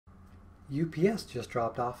UPS just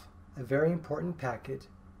dropped off a very important package.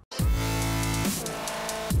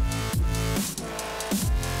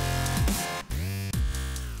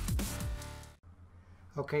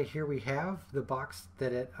 Okay, here we have the box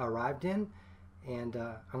that it arrived in, and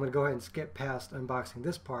I'm going to go ahead and skip past unboxing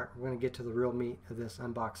this part. We're going to get to the real meat of this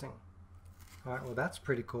unboxing. Alright, well that's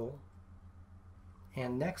pretty cool.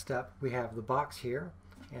 And next up we have the box here,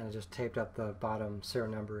 and I just taped up the bottom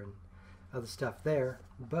serial number and other stuff there,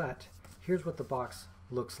 but here's what the box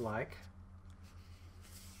looks like.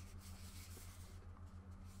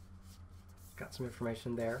 Got some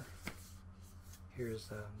information there. Here's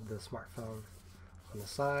the smartphone on the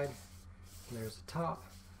side, and there's the top.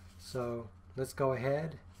 So let's go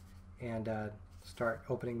ahead and start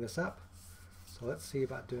opening this up. So let's see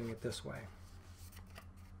about doing it this way.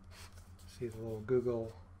 See the little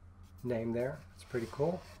Google name there. It's pretty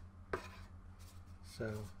cool. So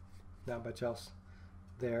not much else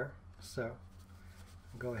there. So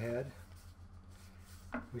go ahead.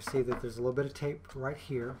 We see that there's a little bit of tape right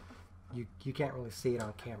here. You can't really see it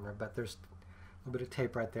on camera, but there's a little bit of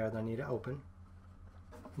tape right there that I need to open.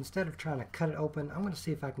 Instead of trying to cut it open, I'm going to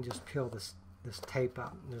see if I can just peel this tape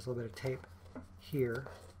out. There's a little bit of tape here.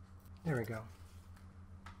 There we go.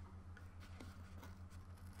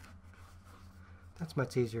 That's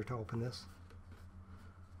much easier to open this.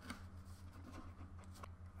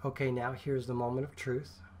 Okay, now here's the moment of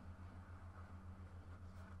truth.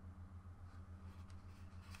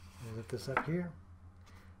 Lift this up here,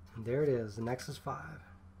 and there it is, the Nexus 5.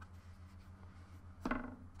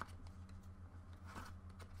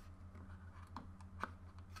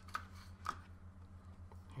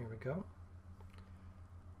 Here we go.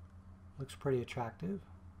 Looks pretty attractive.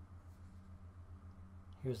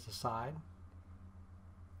 Here's the side.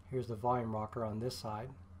 Here's the volume rocker on this side.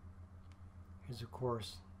 Here's of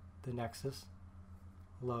course the Nexus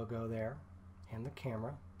logo there, and the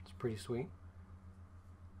camera. It's pretty sweet.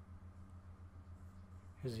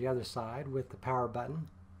 Here's the other side with the power button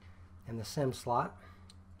and the SIM slot.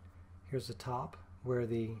 Here's the top where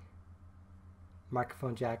the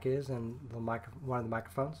microphone jack is and one of the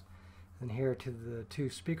microphones. And here to the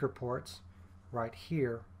two speaker ports right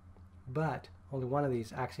here, but only one of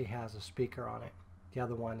these actually has a speaker on it. The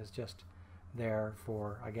other one is just there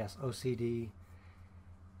for, I guess, OCD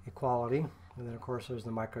equality. And then of course there's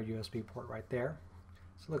the micro USB port right there.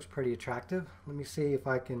 So it looks pretty attractive. Let me see if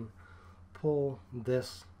I can pull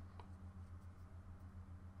this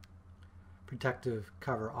protective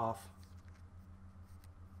cover off.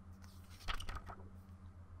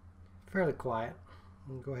 Fairly quiet.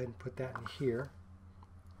 I'm going to go ahead and put that in here.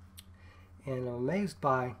 And I'm amazed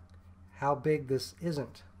by how big this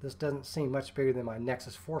isn't. This doesn't seem much bigger than my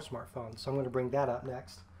Nexus 4 smartphone, so I'm going to bring that up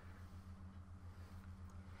next.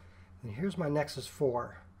 And here's my Nexus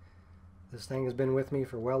 4. This thing has been with me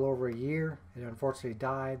for well over a year. It unfortunately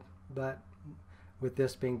died, but with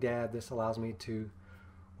this being dead, this allows me to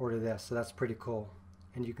order this, so that's pretty cool.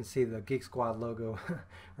 And you can see the Geek Squad logo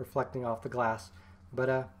reflecting off the glass.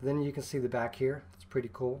 But then you can see the back here. It's pretty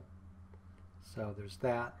cool. So there's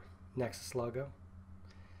that Nexus logo.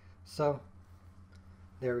 So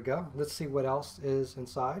there we go. Let's see what else is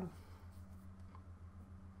inside.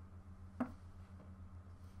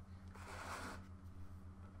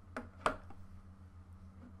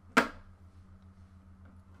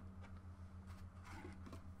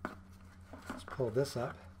 Let's pull this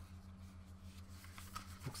up.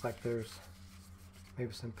 Looks like there's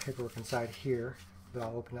maybe some paperwork inside here that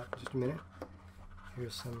I'll open up in just a minute.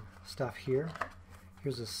 Here's some stuff here.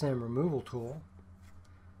 Here's a SIM removal tool.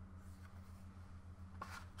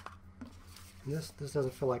 And this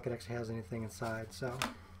doesn't feel like it actually has anything inside. So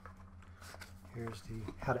here's the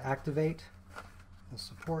how to activate and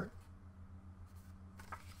support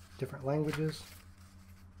different languages.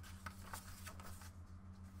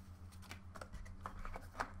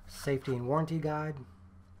 Safety and warranty guide.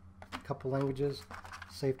 A couple languages.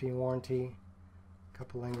 Safety and warranty. A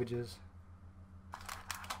couple languages.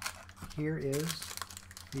 Here is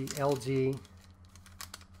the LG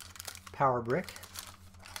power brick.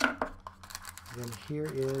 Then here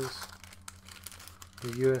is the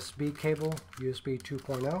USB cable, USB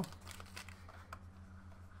 2.0.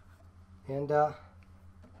 And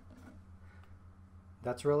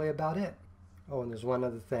that's really about it. Oh, and there's one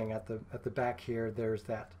other thing at the back here. There's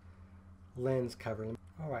that lens cover.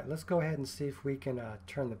 All right, let's go ahead and see if we can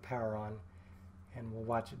turn the power on, and we'll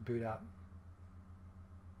watch it boot up.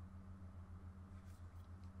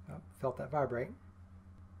 Oh, felt that vibrate.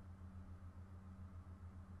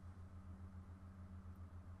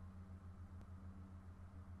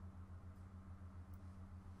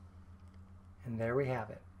 And there we have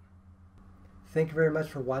it. Thank you very much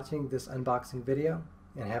for watching this unboxing video,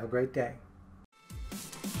 and have a great day.